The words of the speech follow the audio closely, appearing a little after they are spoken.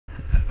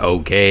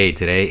Okay,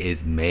 today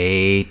is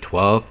May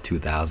 12th,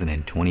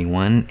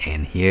 2021,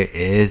 and here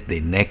is the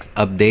next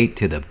update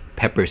to the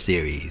pepper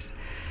series.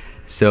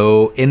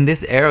 So in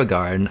this arrow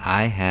garden,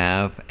 I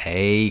have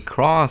a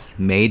cross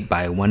made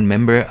by one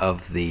member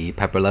of the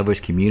pepper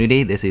lovers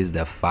community. This is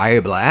the Fire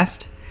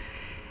Blast,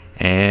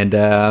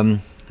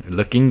 and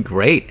looking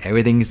great.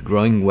 Everything is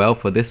growing well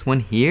for this one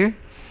here.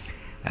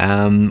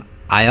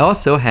 I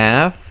also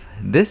have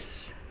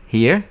this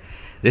here.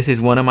 This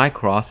is one of my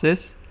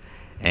crosses,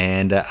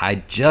 and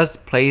I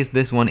just placed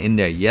this one in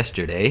there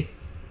yesterday.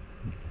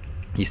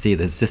 You see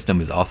the system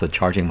is also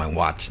charging my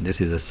watch.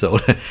 This is a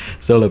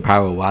solar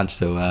power watch,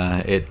 so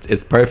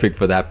it's perfect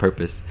for that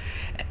purpose.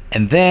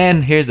 And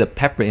then here's a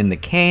pepper in the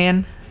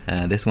can.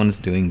 This one's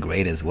doing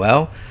great as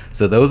well.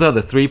 So those are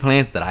the three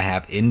plants that I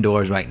have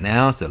indoors right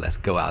now. So let's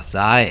go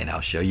outside and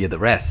I'll show you the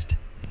rest.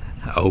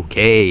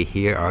 Okay,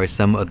 here are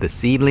some of the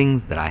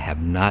seedlings that I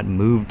have not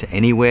moved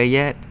anywhere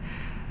yet.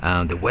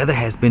 The weather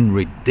has been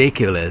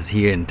ridiculous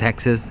here in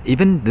Texas.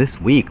 Even this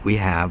week we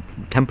have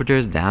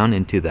temperatures down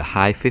into the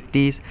high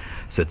 50s.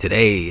 So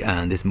today,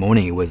 this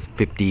morning, it was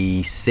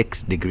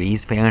 56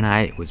 degrees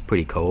Fahrenheit. It was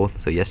pretty cold.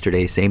 So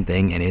yesterday, same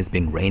thing, and it's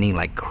been raining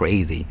like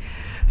crazy.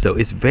 So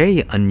it's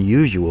very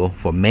unusual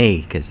for May,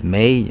 because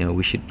May, you know,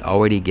 we should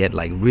already get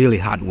like really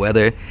hot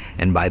weather,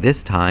 and by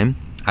this time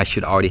I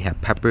should already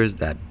have peppers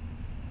that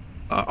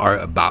are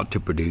about to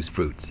produce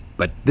fruits.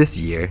 But this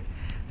year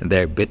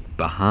they're a bit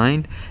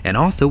behind. And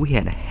also we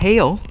had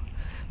hail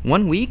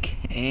one week,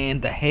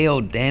 and the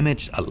hail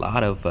damaged a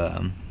lot of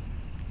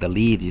the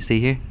leaves you see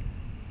here.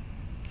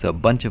 So a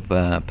bunch of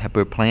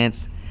pepper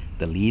plants,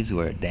 the leaves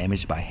were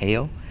damaged by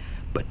hail.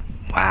 But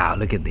wow,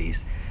 look at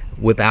these,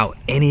 without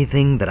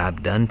anything that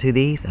I've done to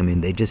these. I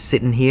mean, they just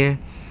sitting here.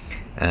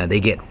 They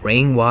get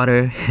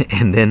rainwater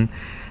and then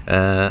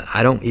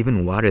I don't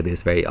even water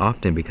this very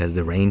often because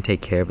the rain take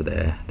care of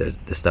the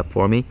stuff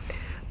for me.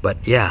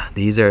 But yeah,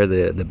 these are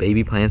the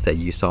baby plants that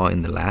you saw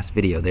in the last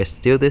video. They're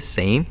still the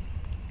same,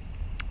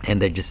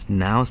 and they're just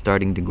now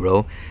starting to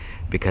grow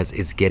because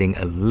it's getting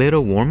a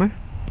little warmer.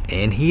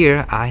 And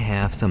here I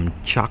have some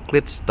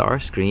chocolate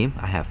StarrScream.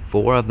 I have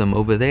 4 of them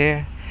over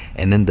there,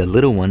 and then the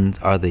little ones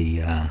are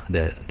the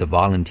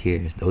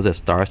volunteers. Those are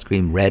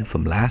StarrScream Red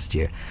from last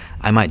year.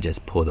 I might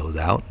just pull those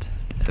out.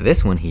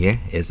 This one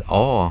here is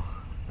all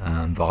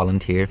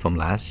volunteer from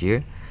last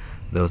year.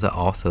 Those are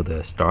also the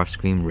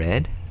StarrScream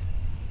Red.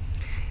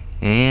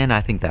 And I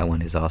think that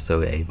one is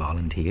also a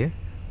volunteer.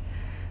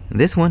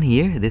 This one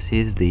here, this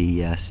is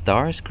the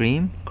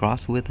StarrScream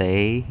crossed with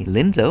a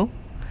Linzo.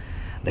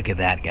 Look at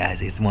that,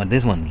 guys. This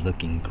one's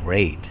looking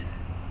great.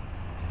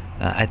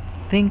 I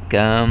think,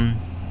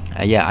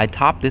 yeah, I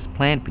topped this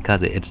plant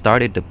because it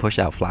started to push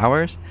out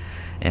flowers,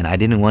 and I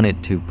didn't want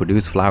it to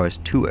produce flowers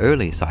too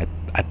early, so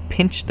I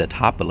pinched the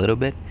top a little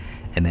bit,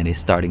 and then it's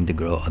starting to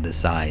grow on the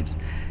sides.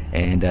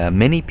 And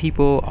many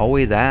people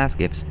always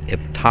ask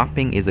if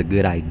topping is a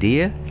good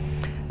idea.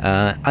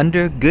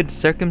 Under good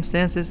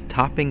circumstances,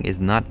 topping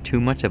is not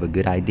too much of a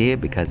good idea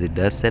because it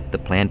does set the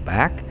plant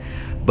back.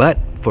 But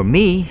for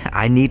me,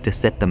 I need to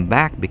set them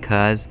back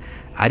because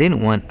I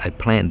didn't want a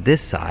plant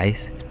this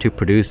size to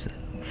produce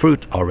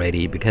fruit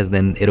already, because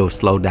then it'll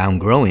slow down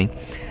growing.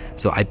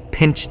 So I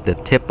pinched the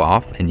tip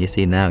off, and you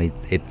see now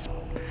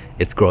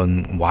it's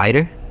growing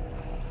wider.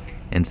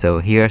 And so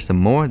here are some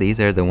more. These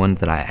are the ones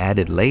that I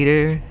added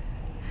later.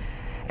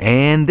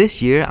 And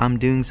this year I'm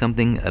doing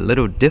something a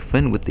little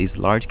different with these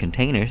large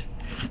containers.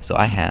 So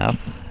I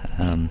have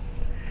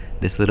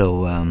this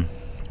little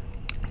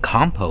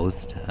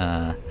compost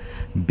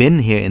bin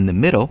here in the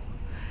middle,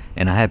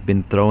 and I have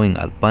been throwing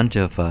a bunch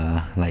of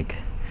like,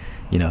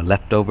 you know,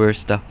 leftover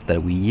stuff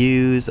that we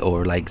use,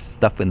 or like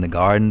stuff in the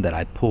garden that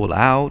I pull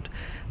out,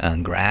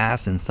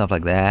 grass and stuff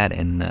like that,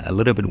 and a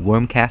little bit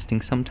worm casting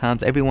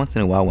sometimes every once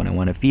in a while when I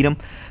want to feed them.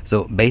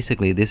 So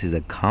basically this is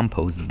a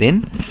compost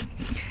bin,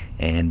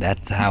 and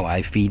that's how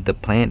I feed the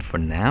plant for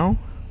now.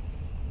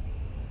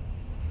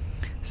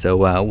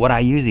 So what I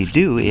usually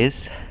do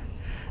is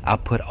I'll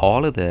put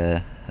all of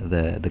the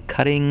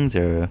cuttings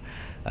or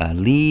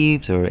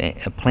leaves or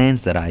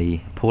plants that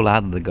I pull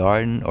out of the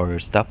garden, or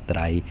stuff that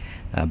I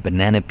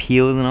banana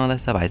peel and all that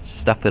stuff, I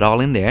stuff it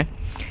all in there,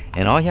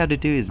 and all you have to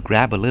do is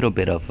grab a little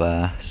bit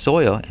of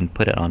soil and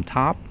put it on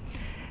top,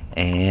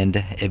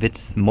 and if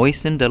it's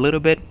moistened a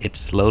little bit, it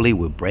slowly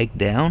will break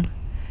down.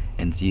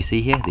 And so you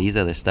see here, these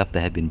are the stuff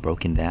that have been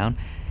broken down,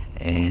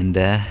 and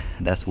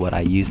that's what I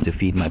use to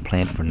feed my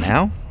plant for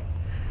now.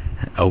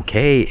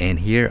 Okay, and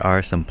here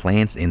are some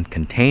plants in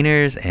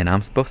containers, and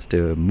I'm supposed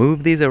to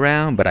move these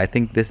around, but I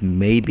think this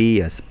may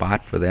be a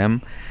spot for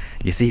them.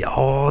 You see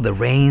all the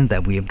rain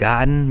that we've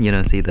gotten, you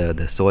know, see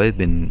the soil has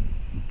been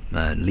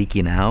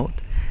leaking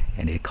out,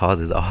 and it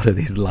causes all of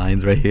these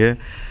lines right here.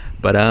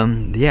 But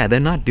yeah, they're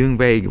not doing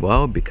very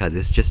well because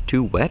it's just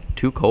too wet,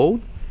 too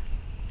cold.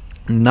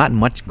 Not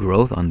much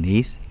growth on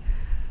these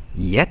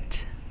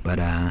yet, but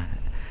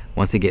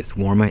once it gets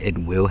warmer, it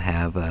will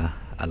have a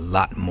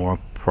lot more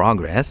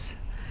progress.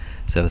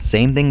 So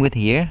same thing with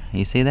here.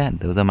 You see that?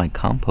 Those are my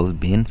compost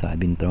bins, so I've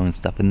been throwing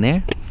stuff in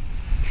there.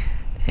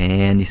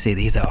 And you see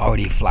these are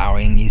already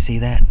flowering, you see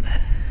that?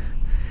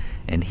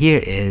 And here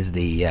is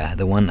the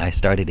one I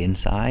started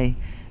inside.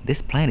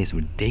 This plant is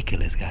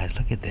ridiculous, guys.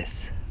 Look at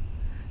this.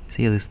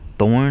 See these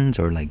thorns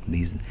or like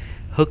these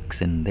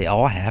hooks, and they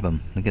all have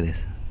them. Look at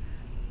this.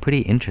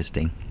 Pretty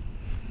interesting.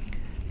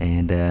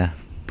 And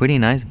pretty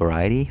nice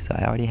variety. So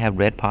I already have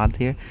red pods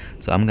here.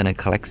 So I'm gonna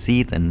collect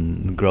seeds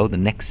and grow the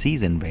next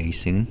season very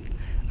soon.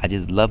 I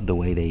just love the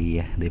way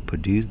they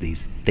produce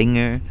these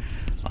stinger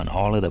on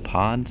all of the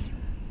pods.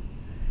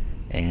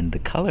 And the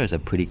colors are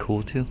pretty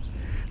cool too.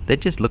 They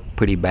just look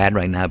pretty bad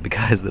right now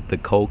because of the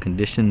cold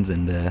conditions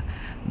and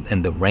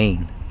the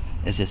rain.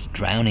 It's just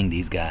drowning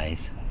these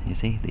guys. You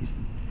see these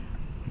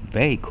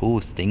very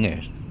cool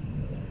stingers.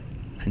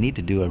 I need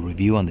to do a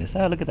review on this.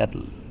 Oh, look at that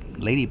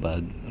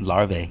ladybug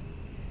larvae.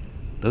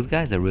 Those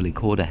guys are really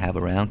cool to have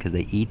around because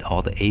they eat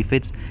all the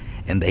aphids,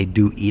 and they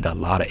do eat a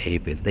lot of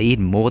aphids. They eat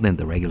more than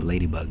the regular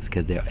ladybugs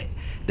because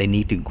they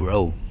need to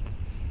grow.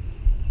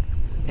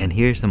 And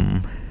here's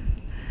some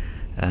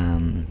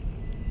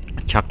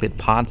chocolate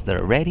pods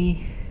that are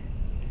ready.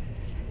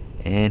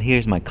 And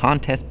here's my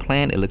contest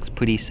plant. It looks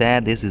pretty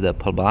sad. This is a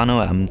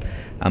Pablano.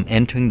 I'm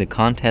entering the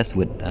contest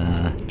with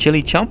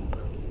chili chump.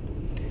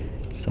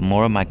 Some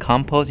more of my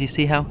compost. You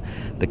see how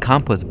the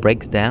compost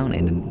breaks down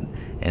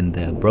and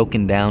the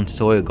broken down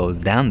soil goes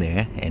down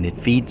there and it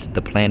feeds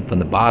the plant from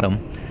the bottom.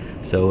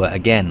 So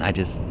again, I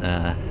just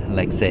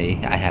like say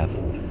I have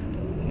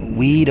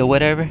weed or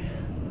whatever,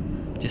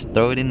 just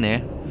throw it in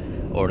there,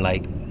 or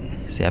like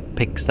say I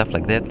pick stuff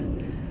like that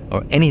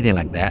or anything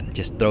like that,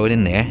 just throw it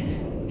in there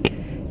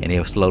and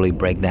it'll slowly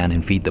break down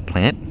and feed the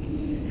plant.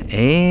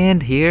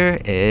 And here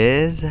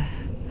is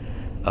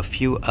a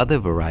few other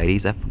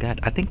varieties. I forgot,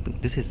 I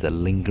think this is the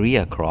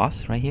Lingria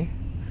cross right here.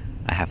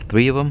 I have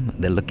 3 of them.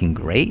 They're looking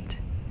great.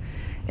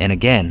 And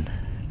again,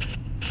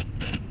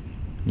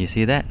 you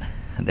see that?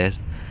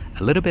 There's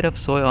a little bit of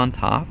soil on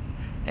top,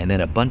 and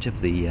then a bunch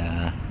of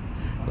the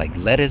like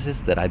lettuces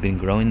that I've been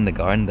growing in the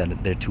garden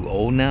that they're too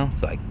old now,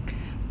 so I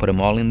put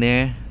them all in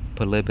there,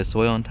 put a little bit of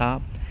soil on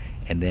top,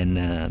 and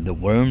then the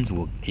worms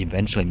will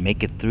eventually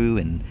make it through,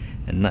 and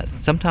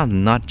sometimes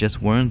not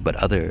just worms but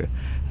other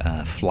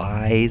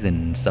flies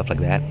and stuff like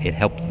that. It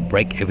helps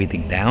break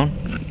everything down,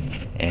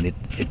 and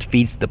it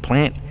feeds the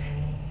plant.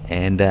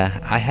 And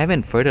I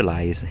haven't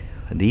fertilized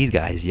these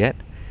guys yet,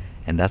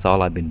 and that's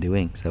all I've been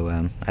doing,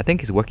 so I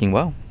think it's working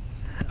well.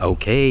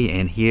 Okay,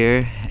 and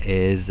here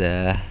is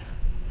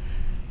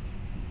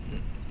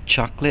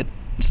Chocolate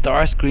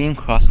StarrScream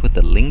crossed with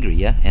the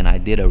Lingria, and I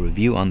did a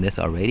review on this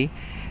already.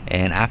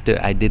 And after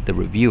I did the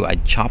review, I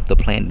chopped the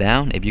plant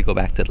down. If you go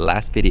back to the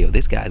last video,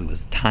 this guy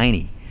was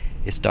tiny.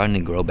 It's starting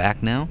to grow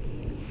back now.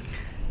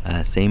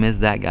 Same as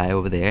that guy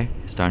over there,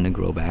 it's starting to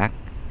grow back.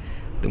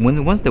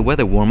 Once the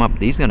weather warm up,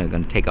 these are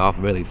gonna take off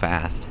really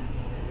fast.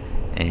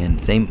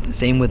 And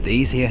same with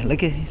these here.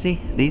 Look at, you see,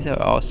 these are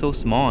all so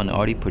small and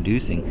already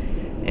producing.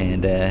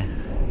 And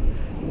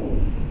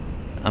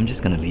I'm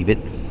just gonna leave it.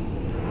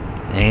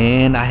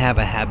 And I have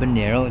a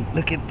habanero.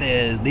 Look at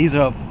this. These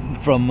are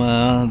from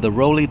the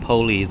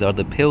roly-polies or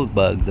the pills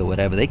bugs or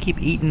whatever. They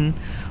keep eating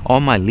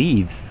all my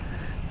leaves.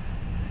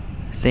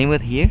 Same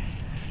with here.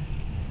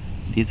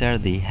 These are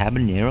the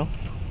habanero.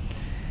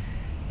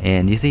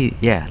 And you see,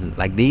 yeah,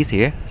 like these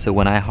here. So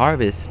when I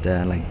harvest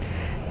like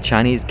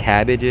Chinese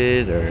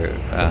cabbages or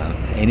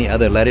any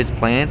other lettuce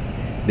plants,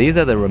 these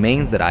are the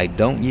remains that I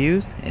don't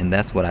use, and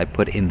that's what I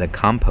put in the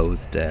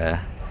compost, the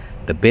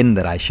bin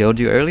that I showed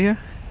you earlier.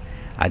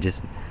 I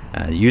just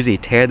usually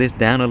tear this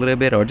down a little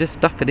bit or just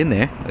stuff it in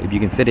there if you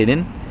can fit it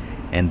in,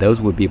 and those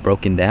would be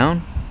broken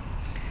down.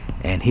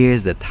 And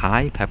here's the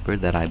Thai pepper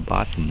that I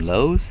bought from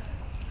Lowe's,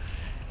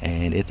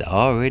 and it's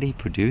already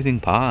producing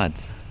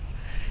pods.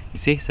 You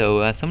see,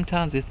 so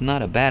sometimes it's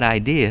not a bad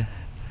idea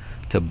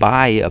to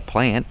buy a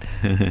plant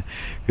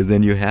because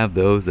then you have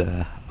those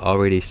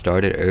already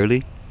started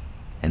early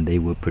and they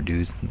will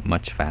produce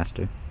much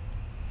faster.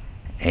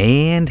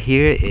 And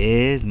here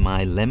is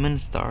my Lemon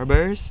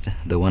StarrBurst,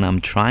 the one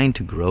I'm trying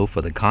to grow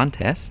for the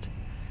contest,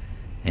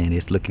 and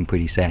it's looking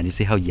pretty sad. You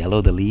see how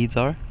yellow the leaves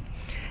are?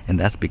 And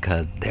that's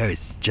because there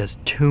is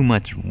just too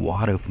much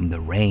water from the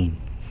rain.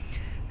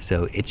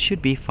 So it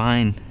should be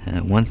fine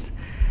once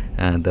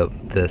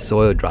the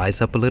soil dries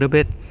up a little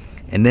bit.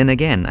 And then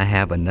again, I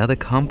have another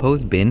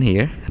compost bin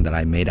here that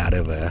I made out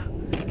of a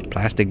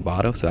plastic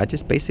bottle. So I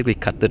just basically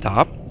cut the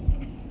top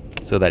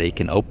so that it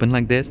can open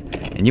like this,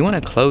 and you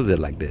want to close it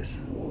like this.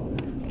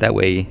 That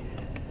way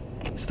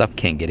stuff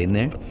can't get in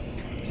there.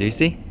 So you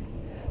see,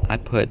 I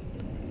put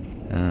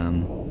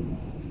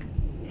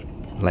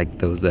like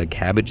those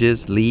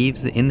cabbages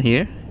leaves in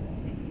here,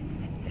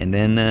 and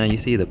then you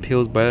see the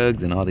pills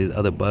bugs and all these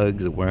other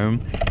bugs, the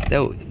worm,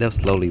 they'll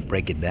slowly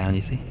break it down.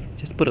 You see,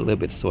 just put a little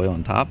bit of soil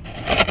on top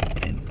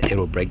and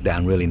it'll break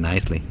down really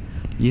nicely.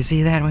 You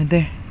see that right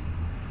there?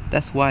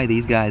 That's why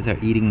these guys are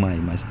eating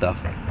my stuff.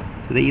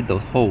 So they eat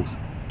those holes.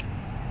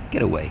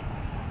 Get away.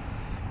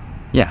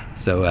 Yeah,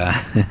 so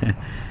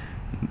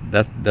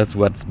that's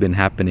what's been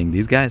happening.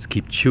 These guys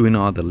keep chewing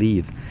all the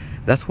leaves.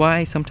 That's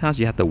why sometimes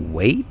you have to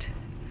wait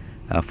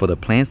for the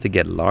plants to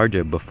get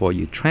larger before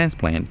you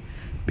transplant,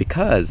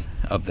 because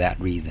of that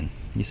reason.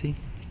 You see,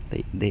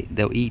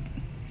 they'll eat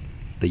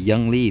the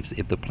young leaves.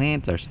 If the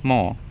plants are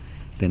small,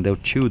 then they'll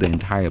chew the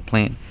entire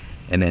plant,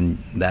 and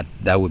then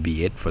that would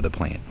be it for the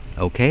plant.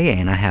 Okay,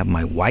 and I have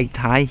my white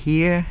tie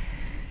here,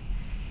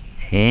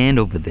 and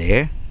over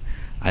there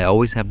I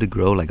always have to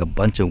grow like a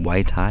bunch of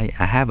white tie.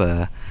 I have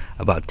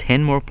about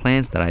 10 more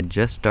plants that I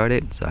just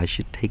started, so I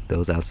should take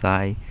those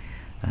outside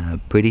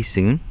pretty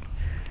soon.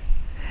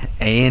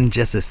 And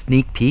just a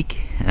sneak peek,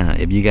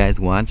 if you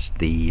guys watched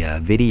the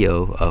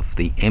video of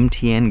the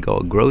MTN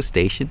grow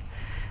station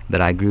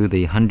that I grew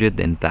the 100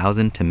 and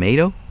 1,000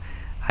 tomato,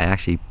 I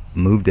actually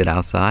moved it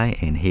outside,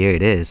 and here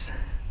it is.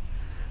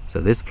 So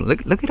this,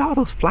 look at all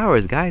those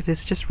flowers, guys.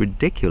 It's just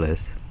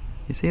ridiculous.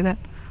 You see that?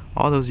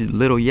 All those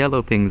little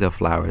yellow things are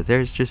flowers.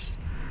 There's just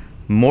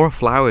more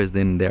flowers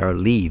than there are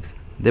leaves.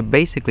 They're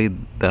basically,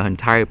 the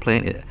entire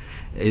plant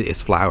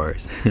is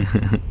flowers.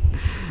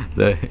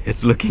 So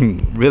it's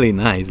looking really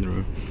nice.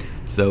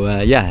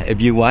 So yeah,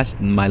 if you watched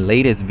my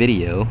latest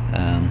video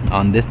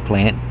on this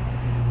plant,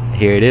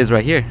 here it is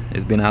right here.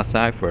 It's been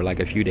outside for like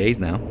a few days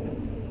now.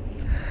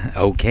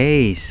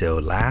 Okay, so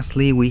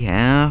lastly we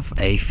have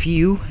a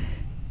few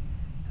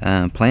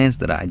plants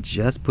that I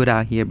just put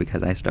out here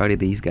because I started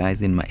these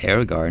guys in my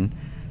air garden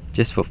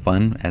just for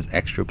fun as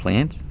extra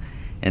plants.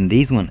 And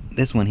this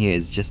one here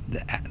is just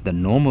the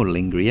normal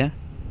Lingria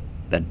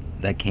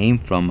that came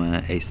from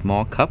a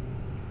small cup,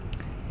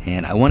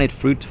 and I wanted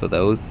fruits for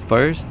those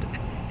first,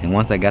 and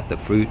once I got the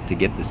fruit to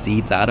get the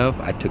seeds out of,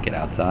 I took it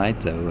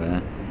outside.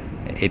 So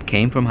it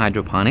came from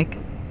hydroponic,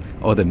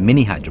 or the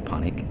mini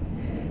hydroponic.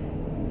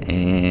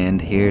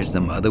 And here's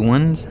some other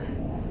ones.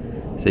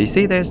 So you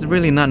see, there's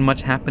really not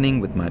much happening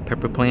with my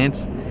pepper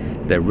plants.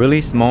 They're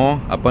really small.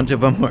 A bunch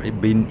of them are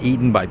being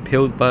eaten by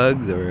pills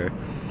bugs, or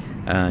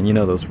you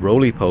know, those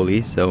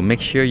roly-polies. So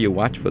make sure you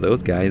watch for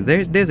those guys.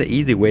 There's an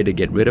easy way to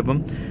get rid of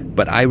them,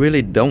 but I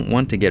really don't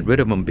want to get rid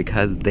of them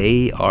because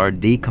they are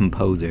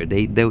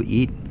decomposer. They'll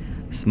eat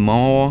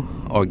small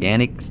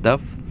organic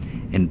stuff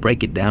and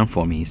break it down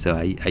for me. So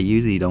I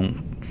usually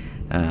don't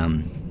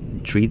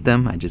treat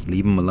them. I just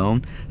leave them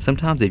alone.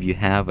 Sometimes if you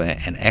have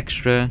an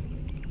extra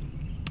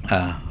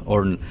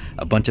or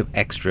a bunch of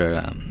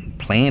extra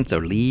plants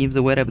or leaves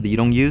or whatever that you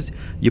don't use,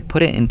 you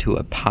put it into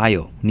a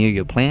pile near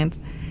your plants,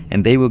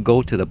 and they will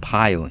go to the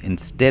pile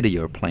instead of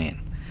your plant.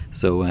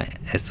 So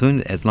as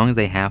long as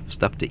they have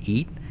stuff to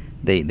eat,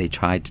 they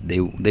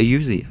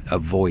usually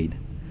avoid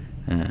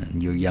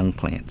your young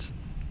plants.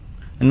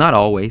 And not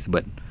always,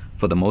 but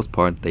for the most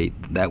part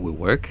that will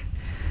work.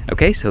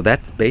 Okay, so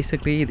that's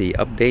basically the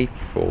update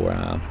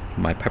for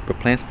my pepper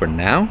plants for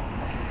now.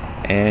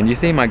 And you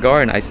see my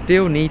garden, I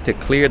still need to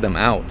clear them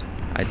out.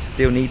 I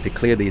still need to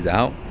clear these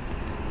out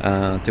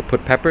to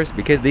put peppers,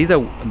 because these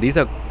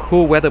are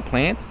cool weather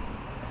plants.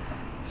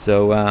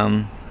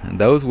 So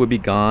those will be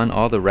gone.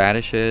 All the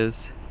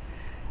radishes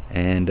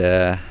and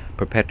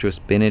perpetual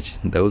spinach,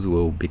 those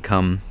will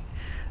become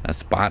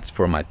spots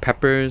for my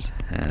peppers.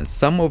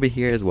 Some over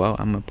here as well.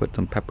 I'm gonna put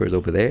some peppers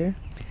over there,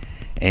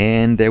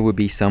 and there will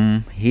be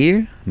some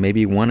here,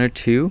 maybe 1 or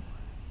 2.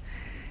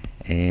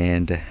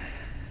 And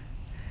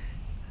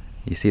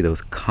you see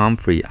those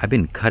comfrey, I've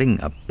been cutting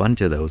a bunch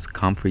of those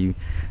comfrey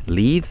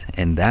leaves,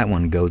 and that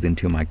one goes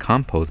into my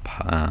compost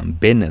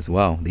bin as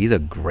well. These are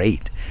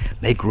great.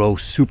 They grow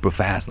super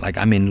fast. Like,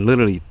 I mean,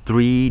 literally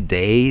 3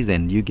 days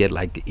and you get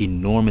like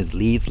enormous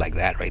leaves like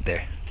that right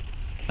there,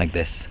 like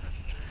this.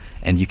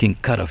 And you can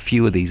cut a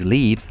few of these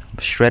leaves,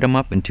 shred them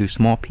up into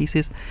small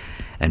pieces,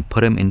 and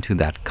put them into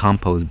that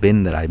compost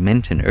bin that I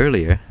mentioned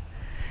earlier.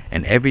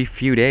 And every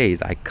few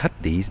days I cut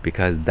these,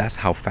 because that's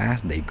how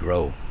fast they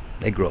grow.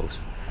 They grow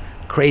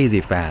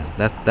crazy fast.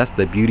 That's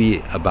the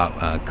beauty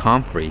about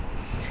comfrey.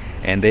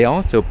 And they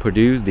also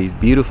produce these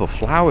beautiful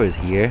flowers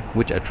here,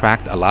 which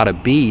attract a lot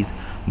of bees.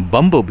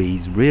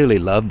 Bumblebees really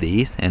love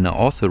these, and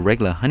also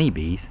regular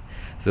honeybees.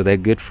 So they're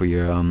good for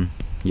your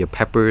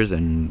peppers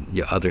and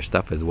your other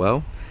stuff as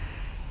well.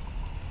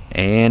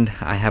 And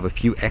I have a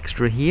few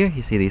extra here.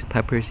 You see these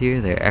peppers here,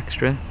 they're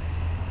extra.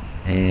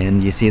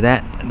 And you see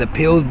that the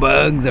pills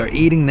bugs are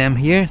eating them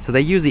here. So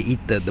they usually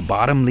eat the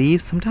bottom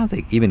leaves. Sometimes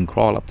they even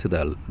crawl up to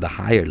the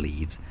higher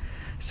leaves.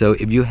 So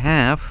if you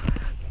have,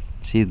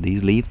 see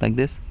these leaves like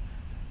this,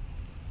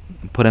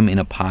 put them in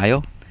a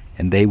pile,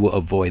 and they will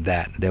avoid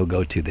that. They'll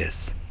go to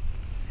this.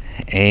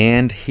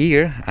 And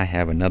here I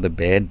have another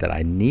bed that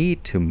I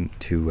need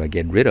to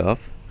get rid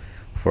of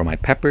for my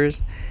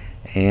peppers.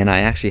 And I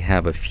actually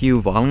have a few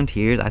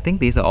volunteers. I think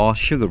these are all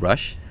Sugar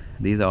Rush.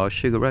 These are all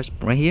Sugar Rush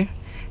right here.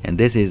 And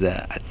this is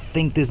I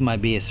think this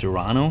might be a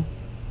Serrano,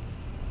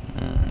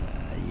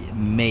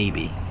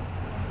 maybe,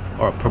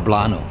 or a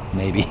Pablano,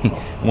 maybe,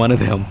 one of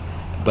them.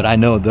 But I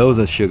know those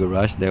are Sugar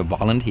Rush. They're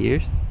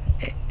volunteers.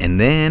 And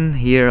then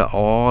here are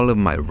all of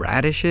my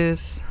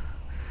radishes.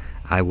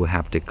 I will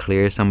have to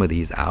clear some of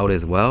these out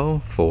as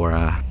well for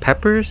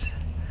peppers.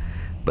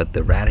 But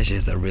the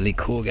radishes are really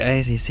cool,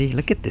 guys. You see,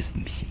 look at this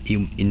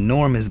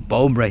enormous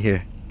bulb right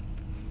here.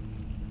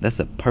 That's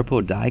a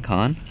purple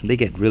daikon. They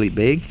get really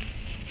big.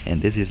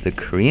 And this is the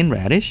Korean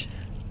radish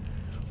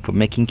for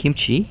making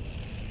kimchi.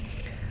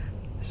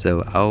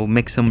 So I'll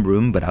make some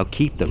room, but I'll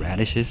keep the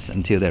radishes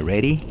until they're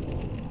ready.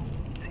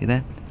 See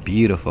that?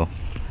 Beautiful.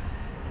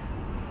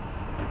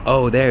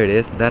 Oh, there it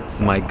is. That's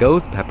my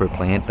ghost pepper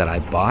plant that I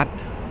bought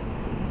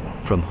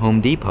from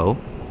Home Depot.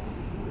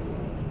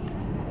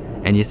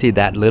 And you see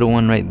that little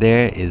one right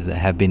there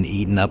have been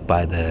eaten up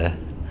by the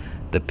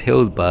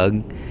pills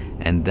bug,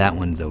 and that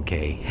one's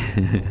okay.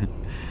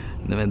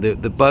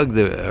 The bugs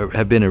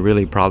have been a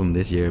really problem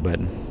this year, but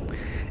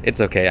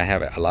it's okay. I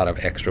have a lot of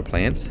extra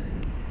plants.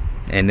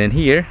 And then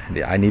here,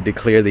 I need to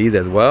clear these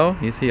as well.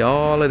 You see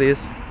all of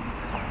this.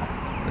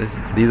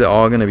 These are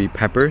all gonna be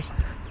peppers.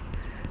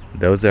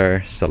 Those are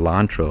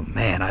cilantro.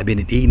 Man, I've been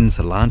eating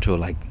cilantro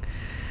like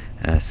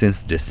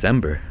since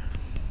December.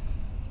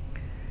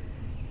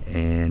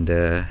 And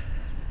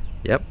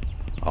yep,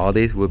 all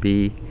these will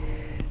be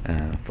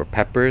for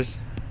peppers.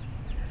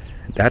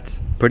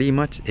 That's pretty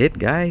much it,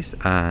 guys.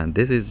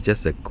 This is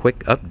just a quick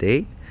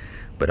update,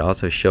 but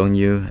also showing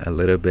you a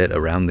little bit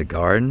around the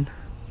garden.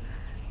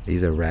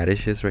 These are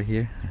radishes right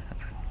here.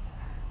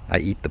 I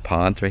eat the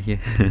pods right here.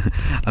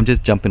 I'm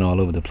just jumping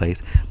all over the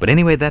place. But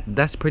anyway,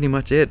 that's pretty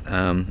much it.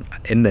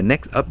 In the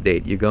next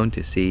update, you're going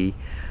to see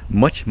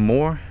much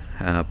more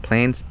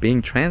plants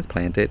being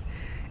transplanted,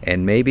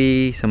 and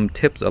maybe some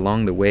tips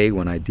along the way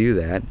when I do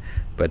that.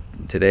 But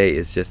today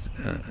is just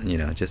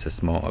just a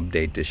small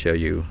update to show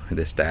you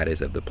the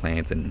status of the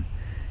plants, and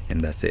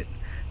that's it.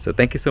 So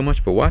thank you so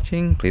much for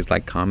watching. Please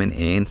like, comment,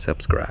 and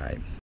subscribe.